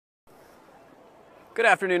Good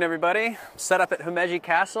afternoon, everybody. I'm set up at Himeji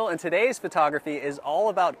Castle, and today's photography is all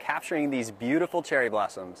about capturing these beautiful cherry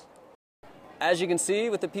blossoms. As you can see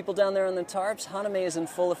with the people down there on the tarps, Haname is in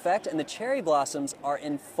full effect, and the cherry blossoms are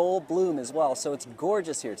in full bloom as well, so it's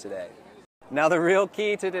gorgeous here today. Now, the real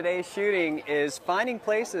key to today's shooting is finding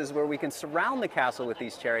places where we can surround the castle with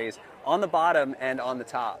these cherries on the bottom and on the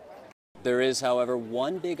top. There is, however,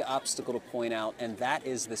 one big obstacle to point out, and that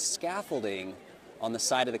is the scaffolding on the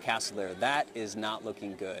side of the castle there. That is not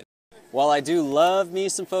looking good. While I do love me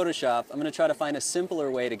some Photoshop, I'm going to try to find a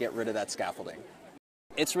simpler way to get rid of that scaffolding.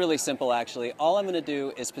 It's really simple, actually. All I'm going to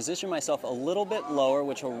do is position myself a little bit lower,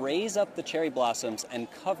 which will raise up the cherry blossoms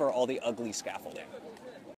and cover all the ugly scaffolding.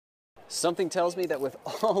 Something tells me that with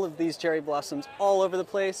all of these cherry blossoms all over the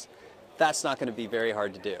place, that's not going to be very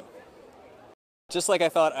hard to do. Just like I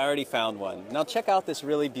thought, I already found one. Now check out this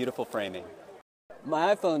really beautiful framing.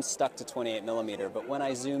 My iPhone's stuck to 28mm, but when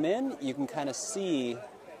I zoom in, you can kind of see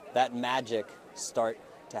that magic start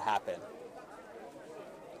to happen.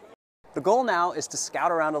 The goal now is to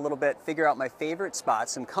scout around a little bit, figure out my favorite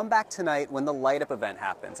spots, and come back tonight when the light up event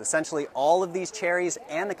happens. Essentially, all of these cherries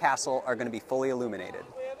and the castle are going to be fully illuminated.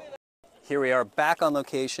 Here we are back on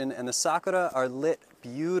location, and the sakura are lit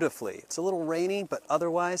beautifully. It's a little rainy, but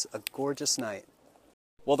otherwise a gorgeous night.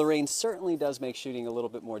 While the rain certainly does make shooting a little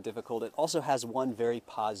bit more difficult, it also has one very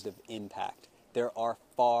positive impact. There are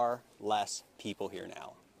far less people here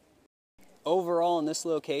now. Overall in this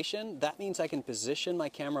location, that means I can position my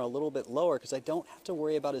camera a little bit lower because I don't have to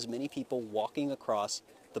worry about as many people walking across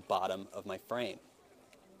the bottom of my frame.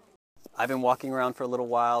 I've been walking around for a little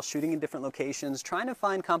while, shooting in different locations, trying to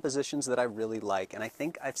find compositions that I really like, and I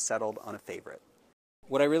think I've settled on a favorite.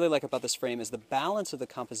 What I really like about this frame is the balance of the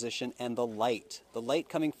composition and the light. The light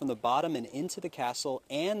coming from the bottom and into the castle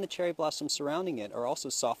and the cherry blossoms surrounding it are also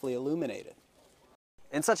softly illuminated.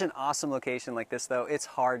 In such an awesome location like this though, it's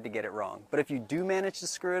hard to get it wrong. But if you do manage to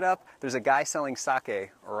screw it up, there's a guy selling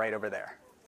sake right over there.